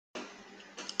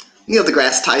Neil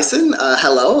deGrasse Tyson,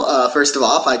 hello. First of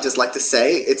all, I'd just like to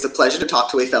say it's a pleasure to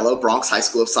talk to a fellow Bronx High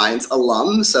School of Science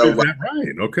alum. Is that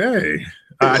right? Okay.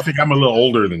 I think I'm a little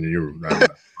older than you,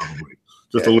 probably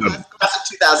just a little.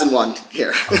 Class of 2001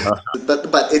 here,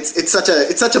 but it's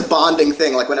such a bonding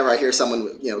thing. Like whenever I hear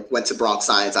someone went to Bronx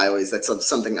Science, that's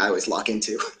something I always lock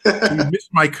into. So you missed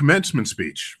my commencement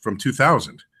speech from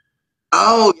 2000.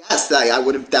 Oh yes, that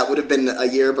would have been a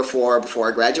year before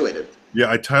I graduated. Yeah,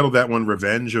 I titled that one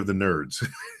 "Revenge of the Nerds."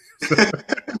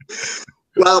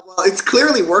 Well, it's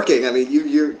clearly working. I mean,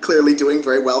 you're clearly doing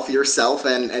very well for yourself,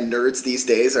 and nerds these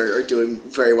days are doing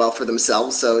very well for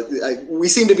themselves. So we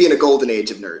seem to be in a golden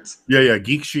age of nerds. Yeah,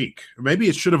 geek chic. Maybe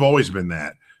it should have always been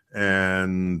that.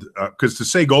 And because to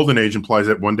say golden age implies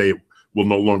that one day it will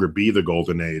no longer be the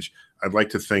golden age. I'd like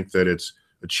to think that it's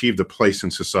achieved a place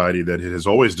in society that it has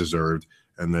always deserved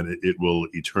and that it will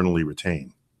eternally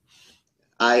retain.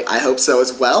 I hope so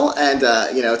as well, and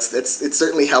it's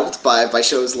certainly helped by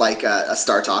shows like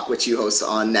StarTalk, which you host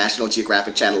on National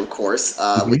Geographic Channel, of course,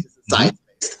 which is a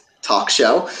science-based talk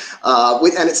show,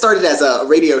 and it started as a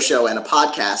radio show and a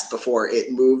podcast before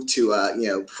it moved to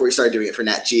before you started doing it for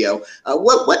Nat Geo. How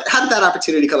did that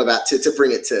opportunity come about to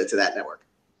bring it to that network?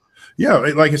 Yeah,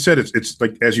 like I said, it's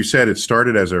like as you said, it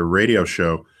started as a radio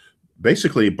show,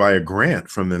 basically by a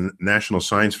grant from the National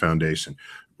Science Foundation.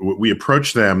 We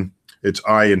approached them. It's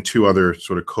I and two other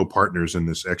sort of co-partners in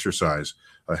this exercise,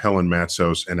 Helen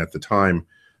Matsos, and at the time,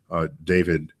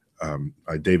 David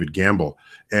Gamble.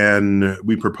 And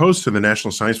we proposed to the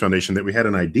National Science Foundation that we had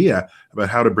an idea about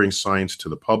how to bring science to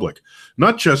the public,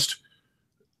 not just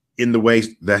in the way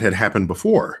that had happened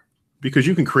before, because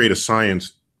you can create a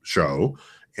science show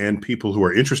and people who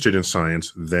are interested in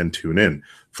science then tune in.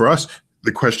 For us,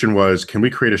 the question was, can we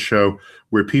create a show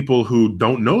where people who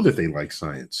don't know that they like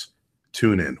science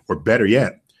tune in, or better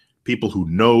yet, people who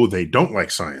know they don't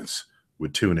like science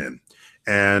would tune in?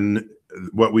 And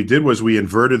what we did was we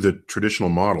inverted the traditional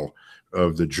model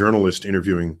of the journalist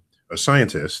interviewing a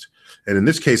scientist. And in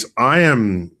this case, I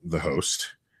am the host,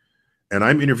 and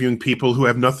I'm interviewing people who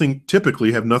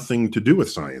typically have nothing to do with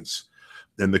science.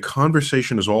 And the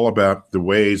conversation is all about the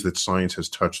ways that science has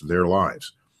touched their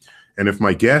lives. And if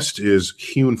my guest is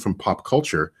hewn from pop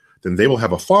culture, then they will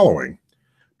have a following.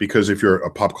 Because if you're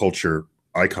a pop culture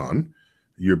icon,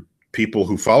 your people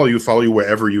who follow you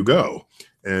wherever you go.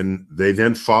 And they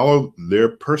then follow their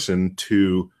person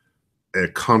to a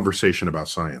conversation about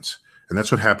science. And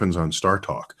that's what happens on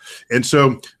StarTalk. And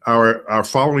so our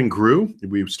following grew.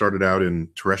 We started out in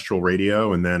terrestrial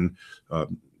radio and then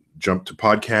jumped to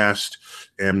podcast.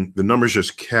 And the numbers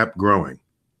just kept growing.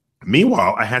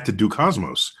 Meanwhile, I had to do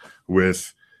Cosmos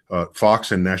with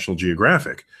Fox and National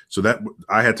Geographic. So that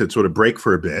I had to sort of break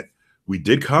for a bit. We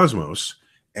did Cosmos,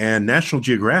 and National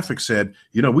Geographic said,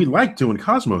 we like doing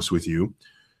Cosmos with you.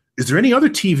 Is there any other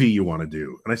TV you want to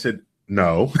do? And I said,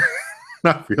 no,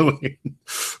 not really.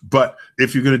 But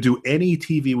if you're going to do any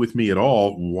TV with me at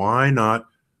all, why not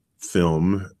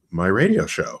film my radio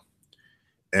show?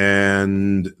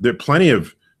 And there are plenty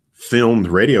of filmed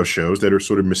radio shows that are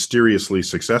sort of mysteriously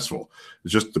successful.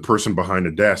 It's just the person behind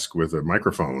a desk with a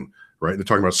microphone, right? They're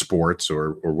talking about sports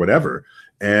or whatever.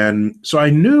 And so I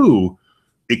knew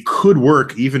it could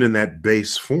work even in that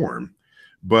base form.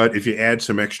 But if you add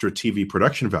some extra TV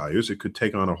production values, it could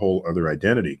take on a whole other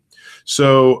identity.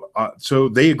 So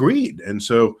they agreed. And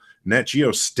so Nat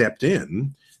Geo stepped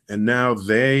in, and now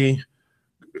they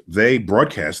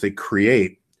broadcast, they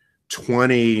create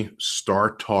 20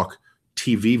 StarTalk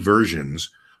TV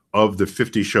versions of the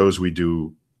 50 shows we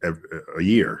do a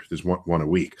year. There's one a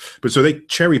week. But so they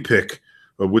cherry pick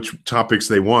which topics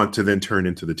they want to then turn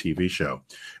into the TV show.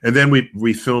 And then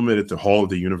we film it at the Hall of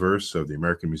the Universe of the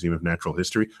American Museum of Natural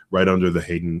History, right under the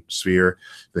Hayden Sphere,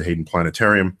 the Hayden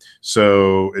Planetarium.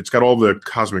 So it's got all the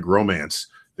cosmic romance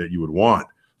that you would want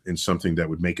in something that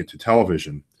would make it to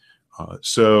television.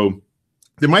 So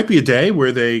there might be a day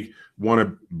where they want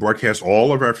to broadcast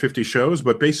all of our 50 shows,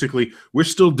 but basically we're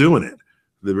still doing it.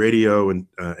 The radio and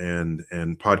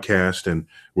podcast, and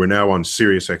we're now on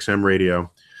Sirius XM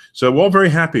radio. So we're all very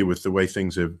happy with the way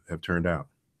things have turned out.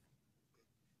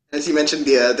 As you mentioned,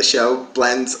 the show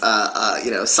blends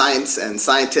science and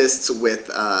scientists with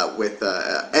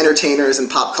entertainers and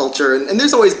pop culture, and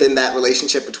there's always been that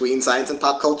relationship between science and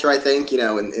pop culture. I think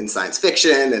in science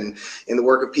fiction and in the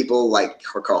work of people like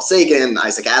Carl Sagan,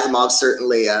 Isaac Asimov,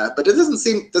 certainly. But does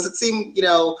it seem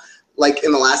like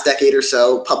in the last decade or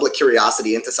so, public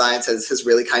curiosity into science has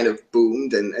really kind of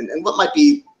boomed, and what might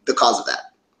be the cause of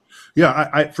that?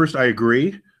 Yeah, first I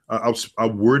agree.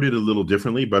 I'll word it a little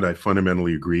differently, but I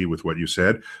fundamentally agree with what you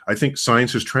said. I think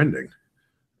science is trending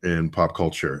in pop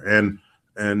culture. And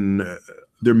And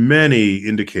there are many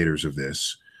indicators of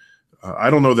this. I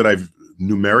don't know that I've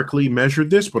numerically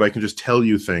measured this, but I can just tell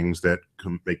you things that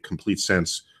make complete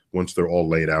sense once they're all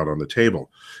laid out on the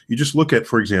table. You just look at,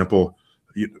 for example,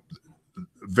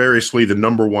 variously the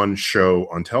 #1 show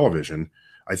on television,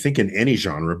 I think in any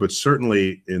genre, but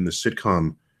certainly in the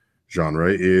sitcom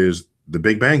genre, is The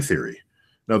Big Bang Theory.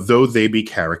 Now, though they be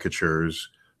caricatures,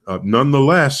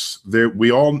 nonetheless,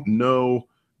 we all know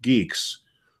geeks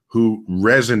who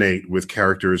resonate with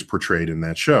characters portrayed in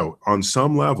that show on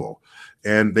some level.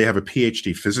 And they have a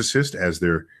PhD physicist as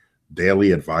their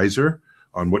daily advisor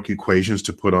on what equations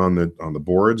to put on the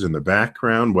boards in the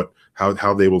background,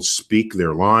 how they will speak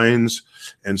their lines.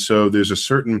 And so there's a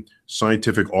certain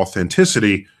scientific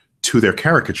authenticity to their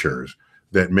caricatures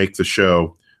that make the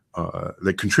show,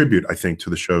 that contribute, I think, to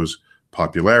the show's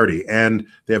popularity. And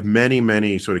they have many,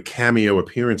 many sort of cameo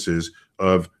appearances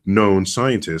of known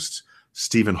scientists,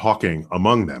 Stephen Hawking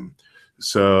among them.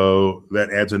 So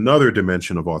that adds another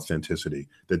dimension of authenticity,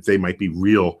 that they might be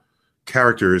real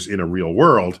characters in a real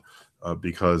world,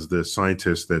 because the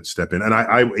scientists that step in, and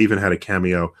I even had a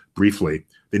cameo briefly.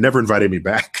 They never invited me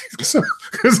back,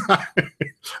 because I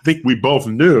think we both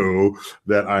knew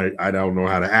that I don't know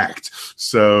how to act.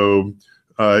 So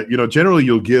generally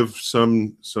you'll give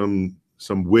some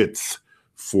width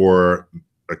for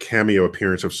a cameo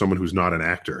appearance of someone who's not an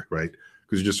actor, right?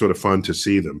 Because it's just sort of fun to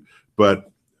see them.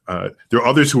 But there are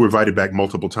others who were invited back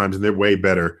multiple times, and they're way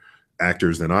better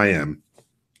actors than I am,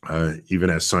 even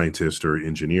as scientists or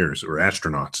engineers or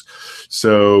astronauts.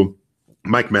 So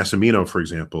Mike Massimino, for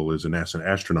example, is a NASA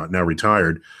astronaut, now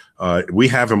retired. We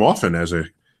have him often as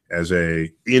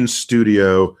a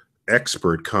in-studio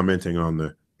expert commenting on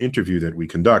the interview that we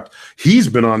conduct. He's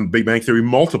been on Big Bang Theory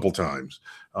multiple times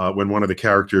when one of the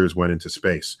characters went into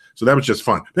space. So that was just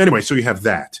fun. But anyway, so you have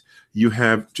that. You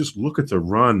have, just look at the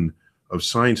run of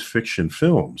science fiction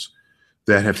films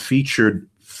that have featured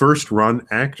first-run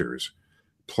actors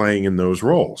playing in those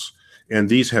roles. And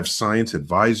these have science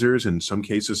advisors. In some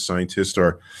cases, scientists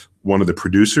are one of the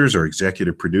producers or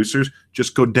executive producers.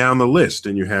 Just go down the list,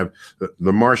 and you have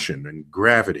The Martian and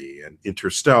Gravity and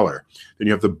Interstellar. Then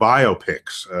you have the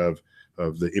biopics of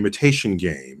The Imitation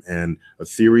Game and A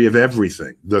Theory of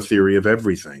Everything, The Theory of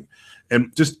Everything.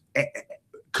 And just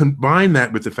combine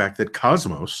that with the fact that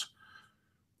Cosmos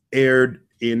aired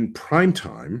in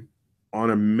primetime on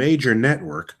a major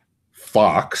network,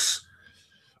 Fox,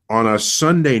 on a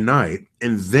Sunday night,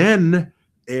 and then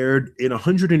aired in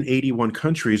 181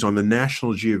 countries on the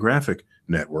National Geographic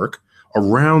Network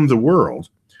around the world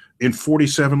in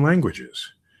 47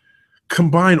 languages.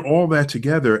 Combine all that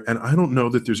together, and I don't know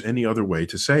that there's any other way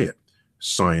to say it.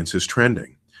 Science is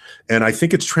trending. And I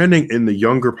think it's trending in the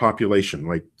younger population,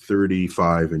 like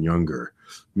 35 and younger,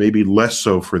 maybe less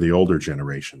so for the older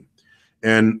generation.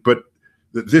 But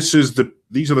these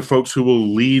are the folks who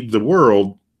will lead the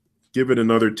world, give it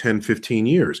another 10, 15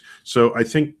 years. So I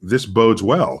think this bodes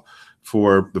well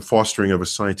for the fostering of a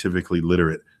scientifically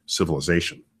literate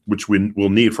civilization, which we will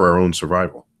need for our own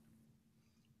survival.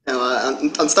 Now,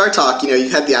 on StarTalk, you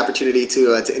had the opportunity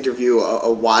to interview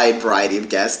a wide variety of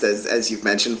guests, as you've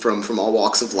mentioned, from all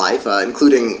walks of life,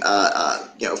 including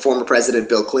former President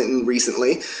Bill Clinton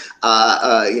recently.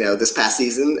 This past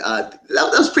season, that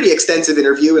was a pretty extensive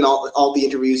interview, and all the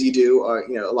interviews you do are,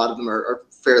 a lot of them are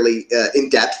fairly in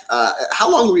depth.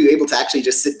 How long were you able to actually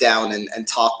just sit down and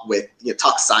talk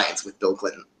science with Bill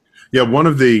Clinton? Yeah, one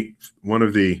of the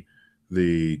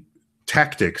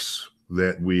tactics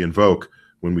that we invoke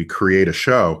when we create a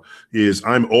show is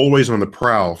I'm always on the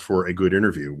prowl for a good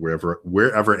interview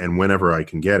wherever and whenever I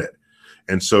can get it.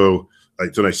 And so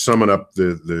I sum it up,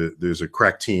 there's a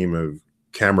crack team of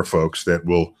camera folks that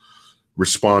will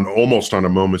respond almost on a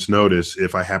moment's notice.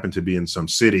 If I happen to be in some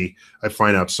city, I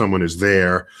find out someone is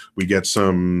there, we get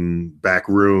some back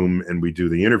room, and we do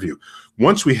the interview.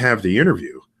 Once we have the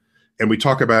interview and we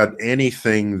talk about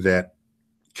anything that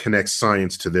connects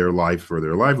science to their life or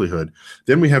their livelihood,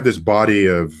 then we have this body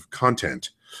of content.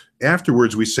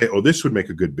 Afterwards, we say, oh, this would make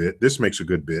a good bit. This makes a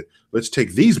good bit. Let's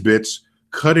take these bits,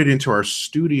 cut it into our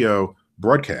studio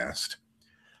broadcast.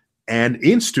 And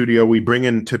in studio, we bring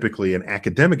in typically an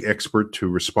academic expert to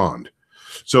respond.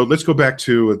 So let's go back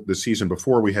to the season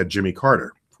before. We had Jimmy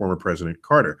Carter, former President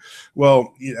Carter.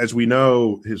 Well, as we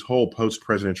know, his whole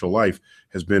post-presidential life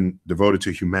has been devoted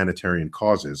to humanitarian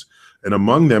causes. And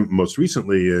among them, most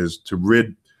recently, is to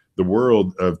rid the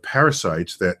world of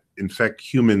parasites that infect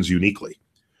humans uniquely.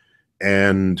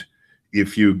 And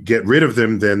if you get rid of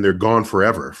them, then they're gone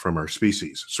forever from our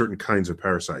species, certain kinds of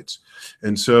parasites.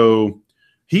 And so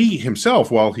he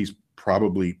himself, while he's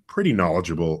probably pretty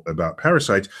knowledgeable about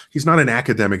parasites. He's not an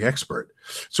academic expert.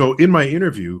 So in my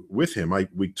interview with him,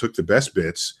 we took the best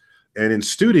bits, and in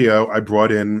studio, I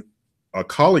brought in a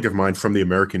colleague of mine from the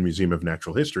American Museum of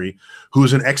Natural History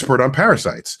who's an expert on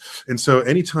parasites. And so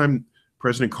anytime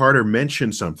President Carter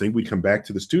mentioned something, we'd come back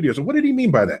to the studio. So what did he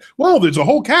mean by that? Well, there's a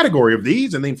whole category of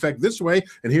these, and they infect this way,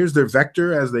 and here's their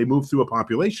vector as they move through a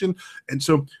population. And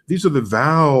so these are the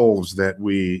valves that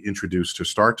we introduced to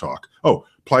StarTalk. Oh,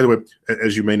 by the way,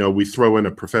 as you may know, we throw in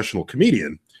a professional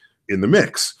comedian in the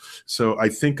mix. So I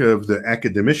think of the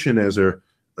academician as a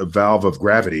valve of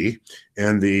gravity,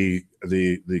 and the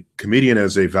comedian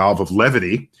as a valve of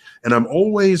levity. And I'm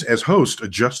always, as host,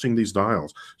 adjusting these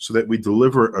dials so that we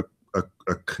deliver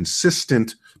a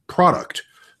consistent product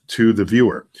to the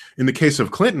viewer. In the case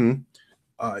of Clinton,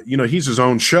 he's his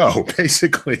own show,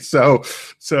 basically. So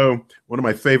one of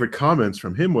my favorite comments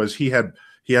from him was he had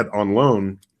on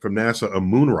loan from NASA a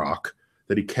moon rock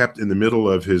that he kept in the middle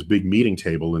of his big meeting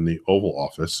table in the Oval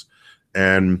Office.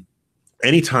 And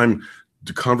anytime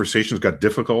the conversations got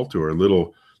difficult or a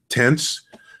little tense,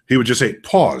 he would just say,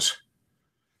 pause.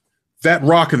 That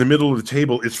rock in the middle of the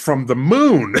table is from the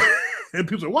moon. And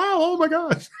people say, wow, oh my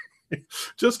gosh.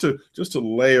 just to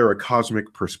layer a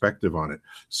cosmic perspective on it.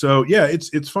 So yeah,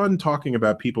 it's fun talking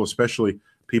about people, especially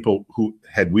people who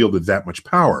had wielded that much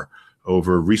power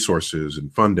over resources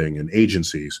and funding and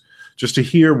agencies, just to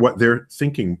hear what their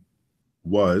thinking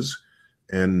was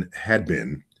and had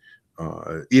been,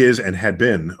 is and had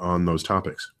been on those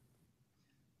topics.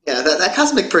 Yeah, that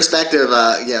cosmic perspective,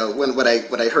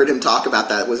 when I heard him talk about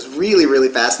that was really, really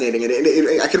fascinating, and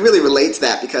I could really relate to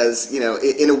that because,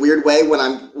 in a weird way, when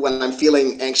I'm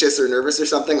feeling anxious or nervous or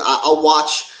something, I'll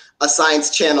watch a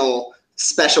Science Channel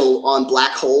special on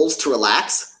black holes to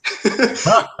relax.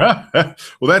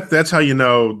 Well, that's how you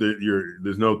know that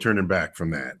there's no turning back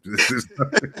from that.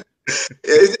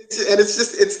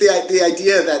 It's the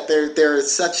idea that there are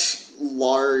such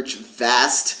large,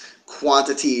 vast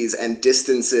quantities and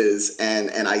distances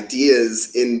and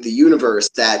ideas in the universe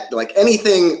that like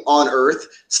anything on Earth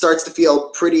starts to feel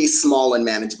pretty small and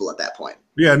manageable at that point.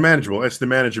 Yeah, and manageable. It's the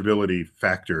manageability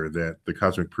factor that the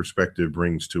cosmic perspective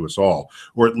brings to us all,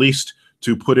 or at least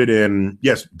to put it in,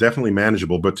 yes, definitely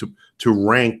manageable, but to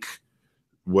rank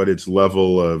what its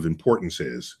level of importance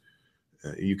is.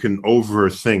 You can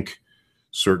overthink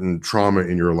certain trauma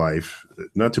in your life,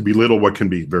 not to belittle what can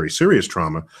be very serious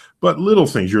trauma, but little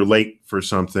things. You're late for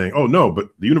something. Oh no, but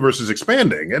the universe is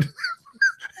expanding. And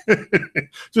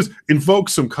just invoke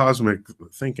some cosmic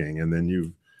thinking, and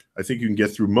then I think you can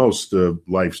get through most of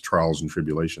life's trials and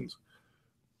tribulations.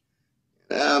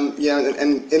 You've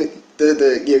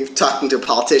talking to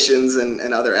politicians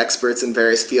and other experts in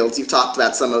various fields. You've talked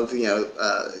about some of the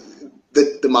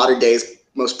modern day's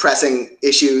most pressing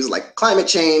issues like climate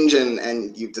change,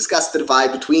 and you've discussed the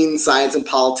divide between science and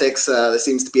politics. There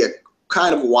seems to be a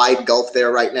kind of wide gulf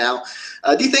there right now.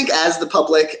 Do you think, as the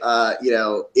public,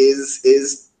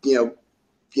 is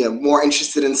more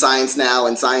interested in science now,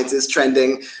 and science is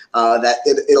trending, that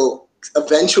it'll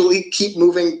eventually keep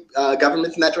moving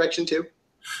government in that direction too?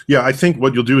 Yeah, I think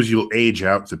what you'll do is you'll age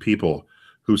out the people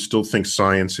who still think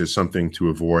science is something to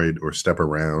avoid or step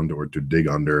around or to dig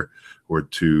under or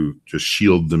to just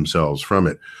shield themselves from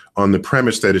it, on the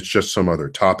premise that it's just some other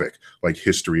topic like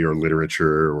history or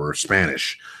literature or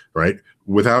Spanish, right?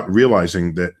 Without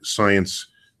realizing that science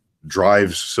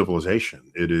drives civilization.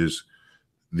 It is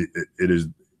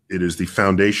the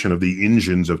foundation of the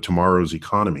engines of tomorrow's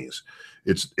economies.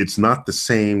 It's not the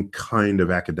same kind of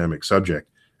academic subject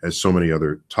as so many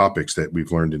other topics that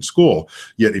we've learned in school.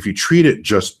 Yet if you treat it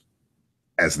just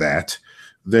as that,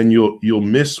 then you'll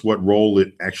miss what role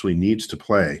it actually needs to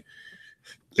play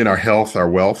in our health, our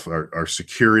wealth, our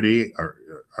security,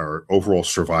 our overall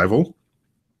survival.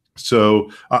 So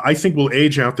I think we'll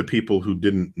age out the people who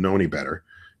didn't know any better.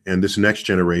 And this next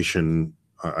generation,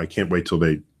 I can't wait till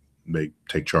they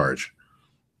take charge.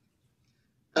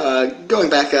 Going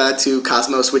back to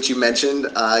Cosmos, which you mentioned,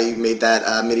 you made that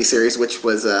miniseries, which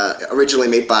was originally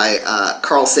made by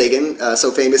Carl Sagan,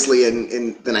 so famously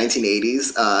in the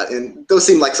 1980s. And those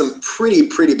seem like some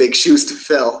pretty big shoes to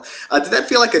fill. Did that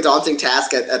feel like a daunting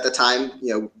task at the time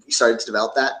you started to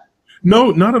develop that?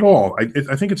 No, not at all.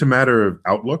 I think it's a matter of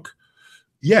outlook.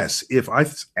 Yes, if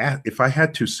I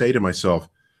had to say to myself,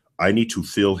 I need to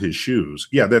fill his shoes,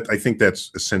 yeah, I think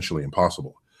that's essentially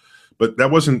impossible. But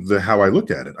that wasn't how I looked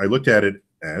at it. I looked at it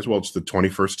as, well, it's the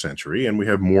 21st century, and we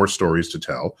have more stories to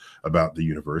tell about the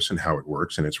universe and how it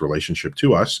works and its relationship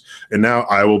to us. And now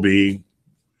I will be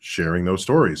sharing those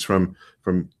stories from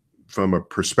a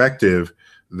perspective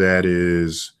that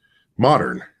is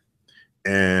modern.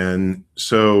 And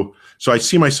so So I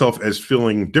see myself as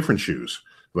filling different shoes,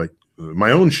 like my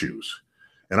own shoes,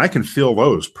 and I can fill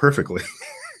those perfectly.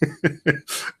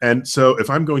 And so if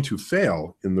I'm going to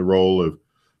fail in the role of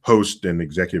host and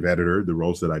executive editor, the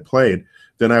roles that I played,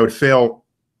 then I would fail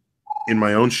in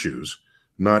my own shoes,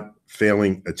 not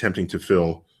failing attempting to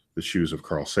fill the shoes of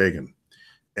Carl Sagan.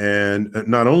 And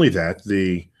not only that,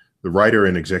 the writer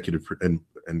and executive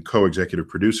and co-executive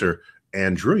producer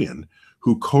Ann Druyan,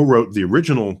 who co-wrote the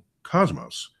original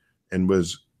Cosmos and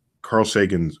was Carl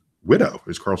Sagan's widow,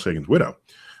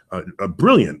 a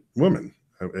brilliant woman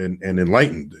and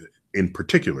enlightened. In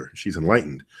particular, she's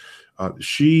enlightened.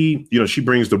 She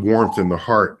brings the warmth and the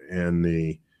heart and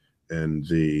the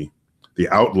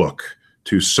outlook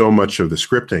to so much of the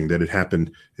scripting that had happened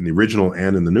in the original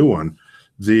and in the new one.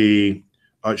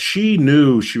 She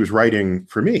knew she was writing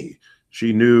for me.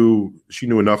 She knew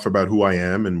enough about who I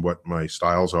am and what my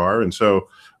styles are, and so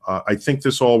I think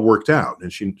this all worked out.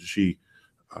 And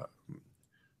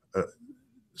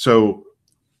so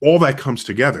all that comes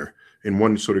together in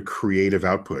one sort of creative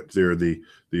output. There are the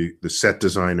set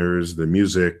designers, the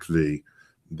music, the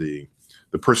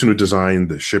person who designed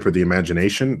the ship of the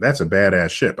imagination. That's a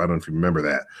badass ship. I don't know if you remember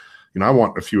that. I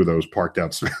want a few of those parked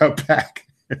out back.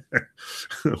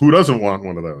 Who doesn't want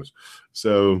one of those?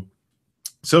 So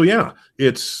yeah,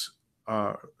 it's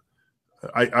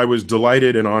I was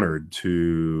delighted and honored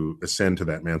to ascend to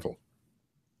that mantle.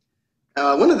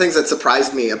 One of the things that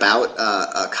surprised me about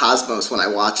Cosmos when I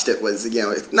watched it was,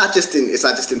 it's not just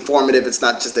informative. It's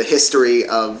not just a history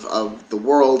of the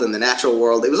world and the natural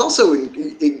world. It was also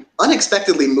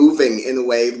unexpectedly moving in a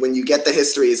way when you get the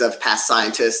histories of past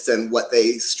scientists and what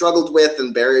they struggled with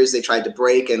and barriers they tried to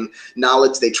break and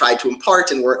knowledge they tried to impart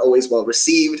and weren't always well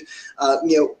received.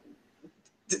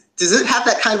 Does it have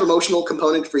that kind of emotional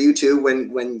component for you too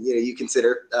when you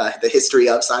consider the history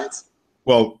of science?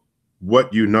 Well,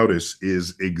 what you notice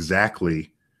is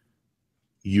exactly,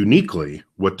 uniquely,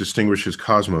 what distinguishes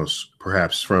Cosmos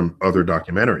perhaps from other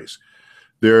documentaries.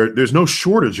 There's no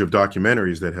shortage of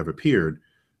documentaries that have appeared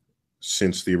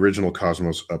since the original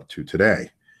Cosmos up to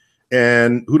today.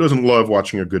 And who doesn't love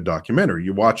watching a good documentary?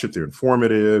 You watch it, they're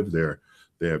informative,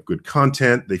 they have good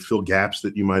content, they fill gaps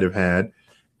that you might have had.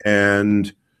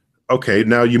 And okay,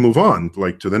 now you move on,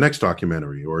 like to the next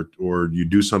documentary, or you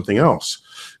do something else.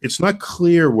 It's not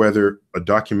clear whether a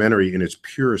documentary in its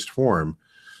purest form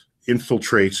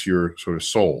infiltrates your sort of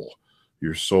soul,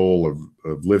 your soul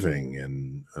of living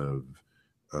and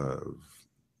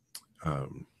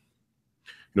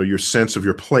your sense of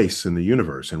your place in the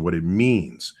universe and what it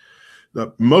means.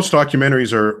 Most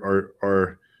documentaries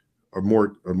are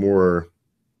more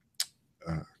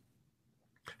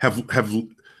have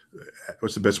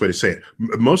what's the best way to say it?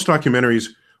 Most documentaries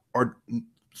are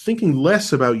thinking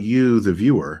less about you, the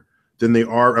viewer, than they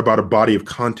are about a body of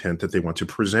content that they want to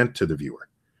present to the viewer.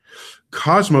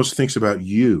 Cosmos thinks about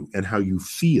you and how you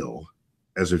feel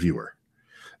as a viewer.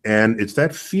 And it's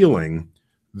that feeling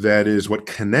that is what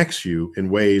connects you in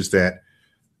ways that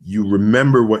you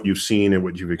remember what you've seen and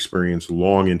what you've experienced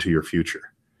long into your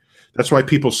future. That's why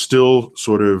people still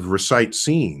sort of recite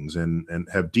scenes and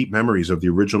have deep memories of the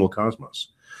original Cosmos,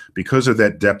 because of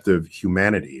that depth of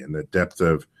humanity and the depth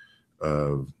of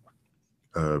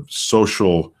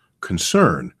social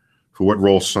concern for what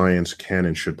role science can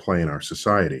and should play in our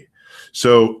society.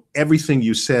 So everything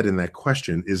you said in that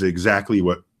question is exactly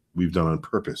what we've done on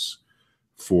purpose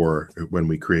for when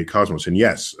we create Cosmos. And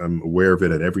yes, I'm aware of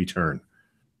it at every turn.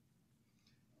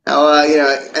 Now,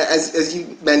 as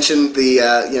you mentioned, the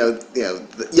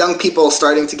young people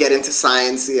starting to get into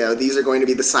science. These are going to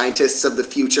be the scientists of the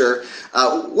future.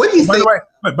 What do you think?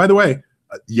 By the way,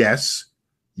 yes,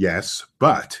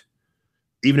 but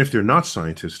even if they're not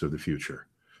scientists of the future,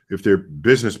 if they're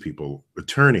business people,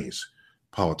 attorneys,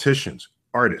 politicians,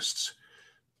 artists,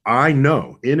 I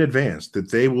know in advance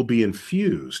that they will be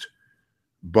infused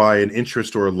by an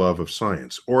interest or a love of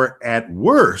science, or at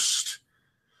worst,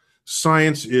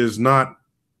 science is not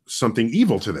something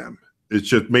evil to them. It's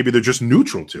just maybe they're just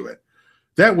neutral to it.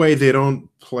 That way they don't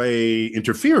play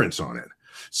interference on it.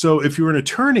 So if you're an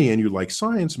attorney and you like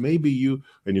science, and you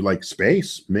like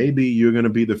space, maybe you're going to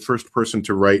be the first person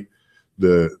to write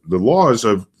the laws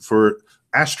for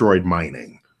asteroid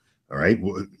mining. All right.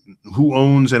 Who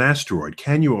owns an asteroid?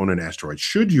 Can you own an asteroid?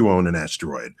 Should you own an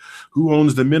asteroid? Who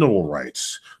owns the mineral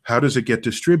rights? How does it get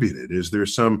distributed? Is there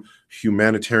some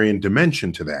humanitarian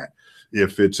dimension to that?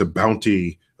 If it's a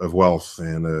bounty of wealth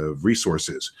and of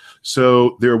resources.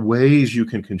 So there are ways you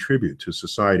can contribute to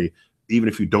society, even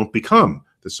if you don't become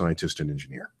the scientist and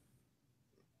engineer.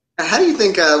 How do you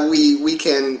think we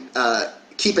can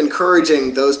keep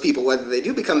encouraging those people, whether they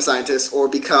do become scientists or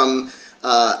become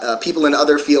people in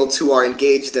other fields who are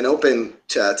engaged and open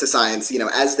to science,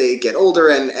 as they get older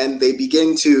and they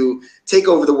begin to take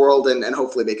over the world and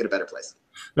hopefully make it a better place.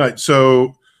 Right.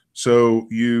 So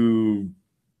you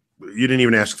didn't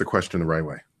even ask the question the right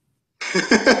way.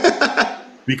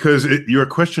 Because your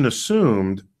question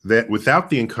assumed that without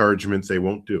the encouragement, they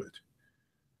won't do it.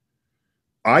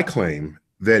 I claim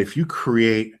that if you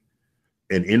create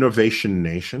an innovation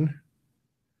nation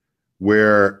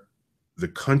where the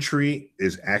country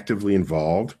is actively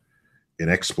involved in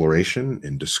exploration,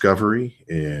 in discovery,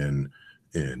 in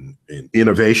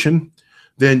innovation,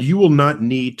 then you will not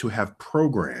need to have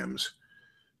programs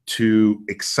to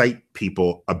excite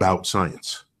people about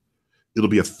science. It'll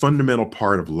be a fundamental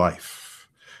part of life.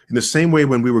 In the same way,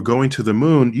 when we were going to the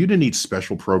moon, you didn't need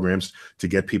special programs to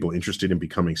get people interested in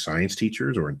becoming science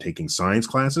teachers or in taking science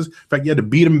classes. In fact, you had to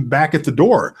beat them back at the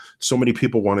door. So many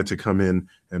people wanted to come in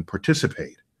and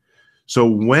participate. So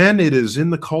when it is in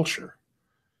the culture,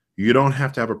 you don't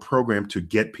have to have a program to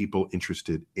get people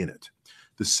interested in it.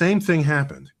 The same thing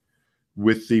happened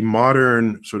with the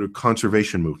modern sort of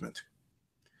conservation movement.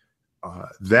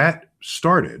 That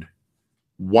started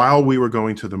while we were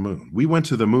going to the moon. We went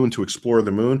to the moon to explore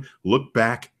the moon, looked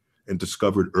back, and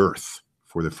discovered Earth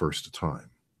for the first time.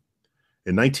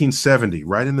 In 1970,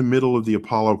 right in the middle of the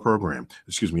Apollo program,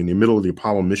 in the middle of the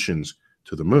Apollo missions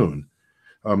to the moon,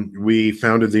 we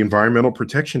founded the Environmental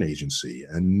Protection Agency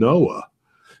and NOAA,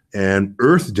 and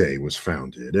Earth Day was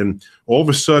founded. And all of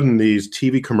a sudden, these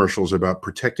TV commercials about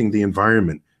protecting the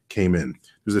environment came in.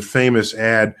 There's a famous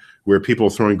ad where people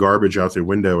are throwing garbage out their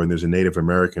window and there's a Native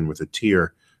American with a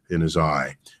tear in his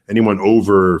eye. Anyone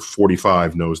over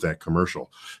 45 knows that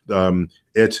commercial.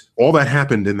 It's all that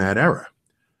happened in that era.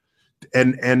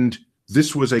 And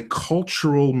this was a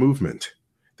cultural movement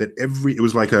that it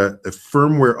was like a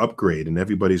firmware upgrade in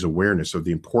everybody's awareness of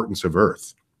the importance of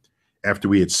Earth after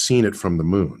we had seen it from the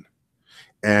moon.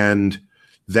 And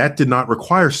that did not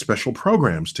require special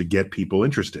programs to get people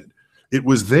interested. It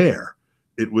was there.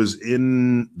 It was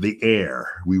in the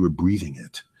air. We were breathing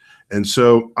it. And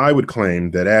so I would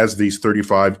claim that as these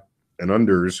 35 and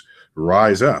unders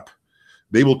rise up,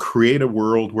 they will create a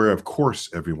world where, of course,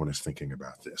 everyone is thinking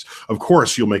about this. Of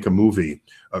course, you'll make a movie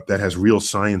that has real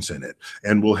science in it.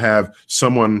 And we'll have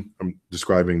someone, I'm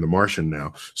describing The Martian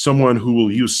now, someone who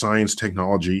will use science,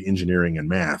 technology, engineering, and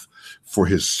math for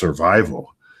his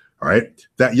survival. All right.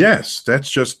 That's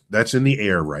in the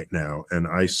air right now. And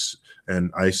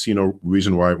I see no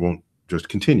reason why it won't just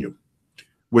continue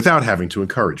without having to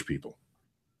encourage people.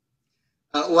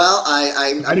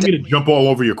 I didn't mean to jump all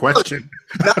over your question.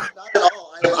 Not at all.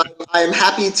 I'm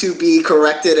happy to be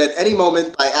corrected at any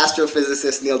moment by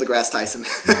astrophysicist Neil deGrasse Tyson.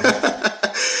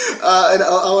 And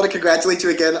I want to congratulate you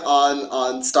again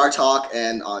on StarTalk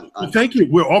and on. Well, thank you.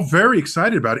 We're all very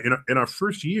excited about it. In our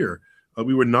first year,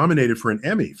 we were nominated for an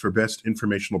Emmy for Best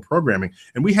Informational Programming,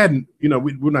 and we hadn't,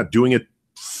 we're not doing it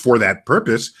for that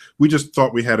purpose. We just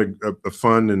thought we had a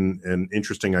fun and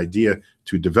interesting idea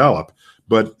to develop.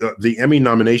 But the Emmy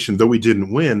nomination, though we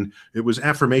didn't win, it was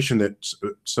affirmation that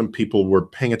some people were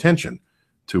paying attention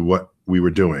to what we were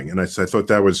doing, and I thought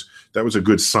that was a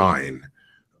good sign.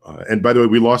 And by the way,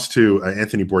 we lost to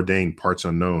Anthony Bourdain, Parts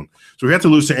Unknown. So we had to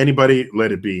lose to anybody.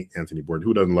 Let it be Anthony Bourdain.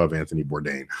 Who doesn't love Anthony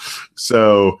Bourdain?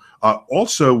 So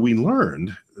also we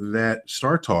learned that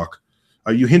StarTalk.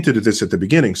 You hinted at this at the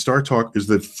beginning. StarTalk is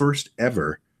the first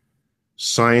ever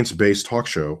science-based talk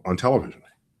show on television.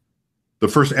 The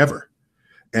first ever.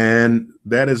 And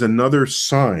that is another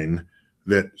sign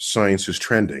that science is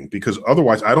trending, because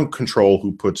otherwise I don't control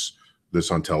who puts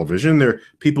this on television. There are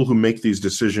people who make these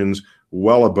decisions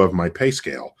well above my pay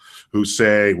scale, who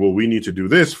say, well, we need to do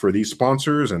this for these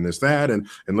sponsors and this, that, and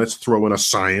let's throw in a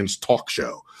science talk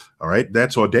show. All right.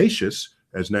 That's audacious,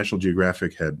 as National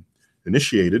Geographic had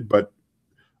initiated, but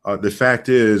the fact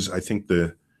is, I think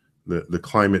the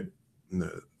climate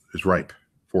is ripe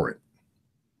for it.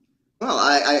 Well,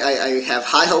 I have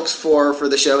high hopes for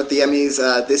the show at the Emmys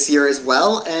this year as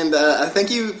well, and thank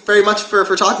you very much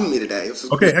for talking to me today.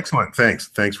 Okay, excellent.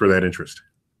 Thanks for that interest.